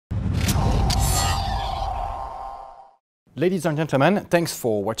Ladies and gentlemen, thanks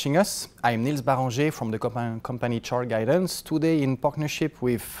for watching us. I'm Nils Baranger from the company ChartGuidance, today in partnership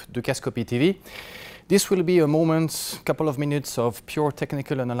with Dukascopy TV. This will be a moment, couple of minutes of pure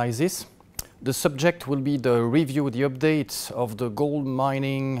technical analysis. The subject will be the review, the update of the gold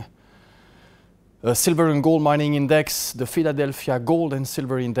mining, silver and gold mining index, the Philadelphia Gold and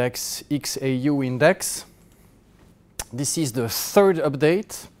Silver Index, XAU index. This is the third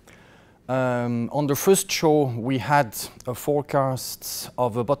update. On the first show, we had a forecast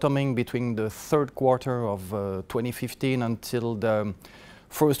of a bottoming between the third quarter of 2015 until the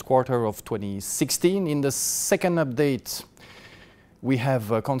first quarter of 2016. In the second update, we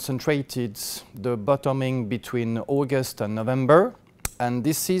have concentrated the bottoming between August and November. And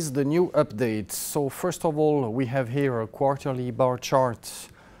this is the new update. So first of all, we have here a quarterly bar chart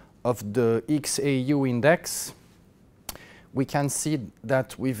of the XAU index. We can see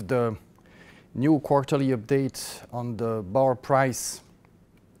that with the new quarterly update on the bar price,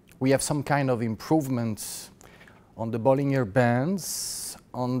 we have some kind of improvement on the Bollinger Bands,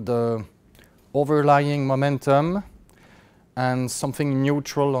 on the overlying momentum, and something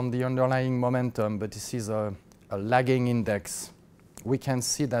neutral on the underlying momentum, but this is a lagging index. We can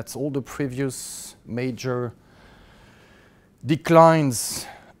see that all the previous major declines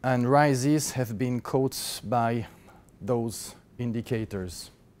and rises have been caught by those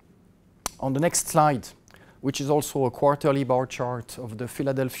indicators. On the next slide, which is also a quarterly bar chart of the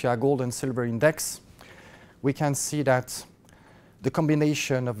Philadelphia Gold and Silver Index, we can see that the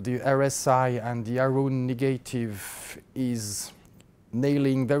combination of the RSI and the Arun negative is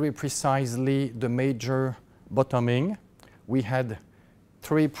nailing very precisely the major bottoming. We had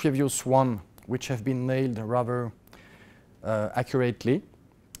three previous ones which have been nailed rather accurately.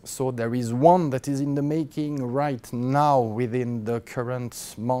 So there is one that is in the making right now within the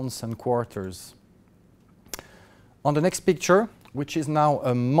current months and quarters. On the next picture, which is now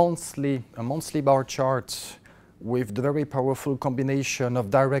a monthly bar chart with the very powerful combination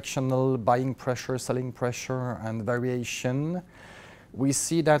of directional buying pressure, selling pressure, and variation, we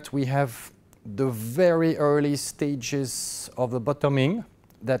see that we have the very early stages of the bottoming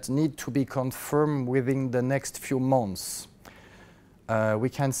that need to be confirmed within the next few months. We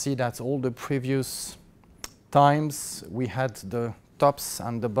can see that all the previous times we had the tops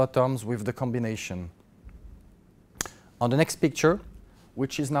and the bottoms with the combination. On the next picture,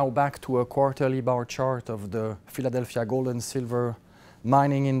 which is now back to a quarterly bar chart of the Philadelphia Gold and Silver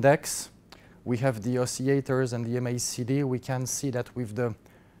Mining Index, we have the oscillators and the MACD. We can see that with the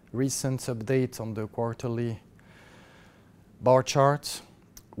recent update on the quarterly bar chart,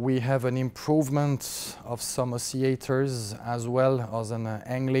 we have an improvement of some oscillators as well as an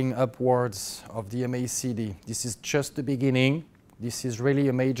angling upwards of the MACD. This is just the beginning. This is really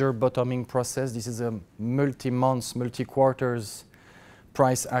a major bottoming process. This is a multi-months, multi-quarters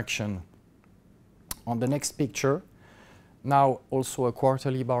price action. On the next picture, now also a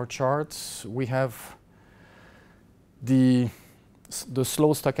quarterly bar chart, we have the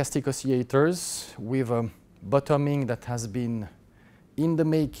slow stochastic oscillators with a bottoming that has been in the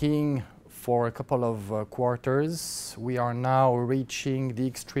making for a couple of quarters. We are now reaching the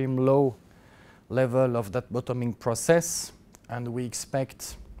extreme low level of that bottoming process, and we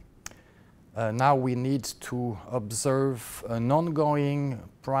expect now we need to observe an ongoing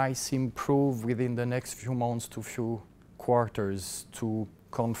price improve within the next few months to few quarters to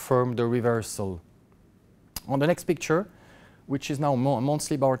confirm the reversal. On the next picture, which is now a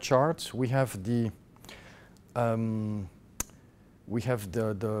monthly bar chart, we have the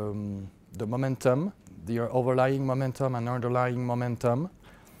momentum, the overlying momentum and underlying momentum.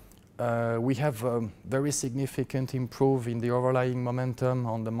 We have a very significant improve in the overlying momentum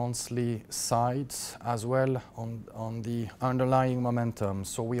on the monthly side as well on the underlying momentum.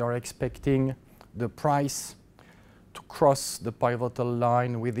 So we are expecting the price to cross the pivotal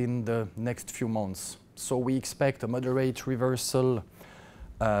line within the next few months. So we expect a moderate reversal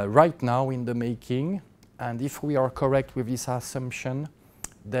right now in the making. And if we are correct with this assumption,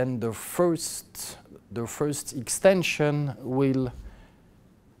 then the first extension will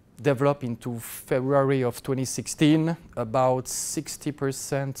develop into February of 2016, about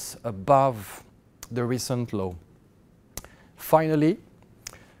 60% above the recent low. Finally,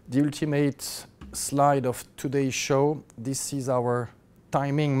 the ultimate slide of today's show, this is our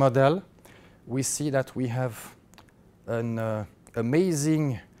timing model. We see that we have an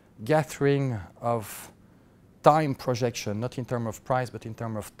amazing gathering of time projection, not in terms of price, but in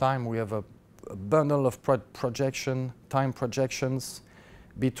terms of time. We have a bundle of time projections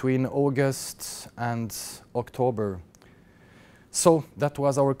between August and October. So that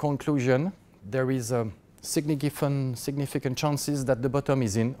was our conclusion. There is a significant chances that the bottom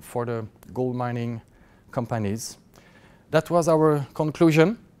is in for the gold mining companies. That was our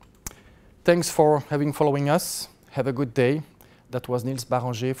conclusion. Thanks for following us. Have a good day. That was Nils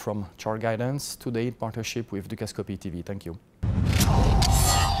Baranger from ChartGuidance, today in partnership with Dukascopy TV. Thank you.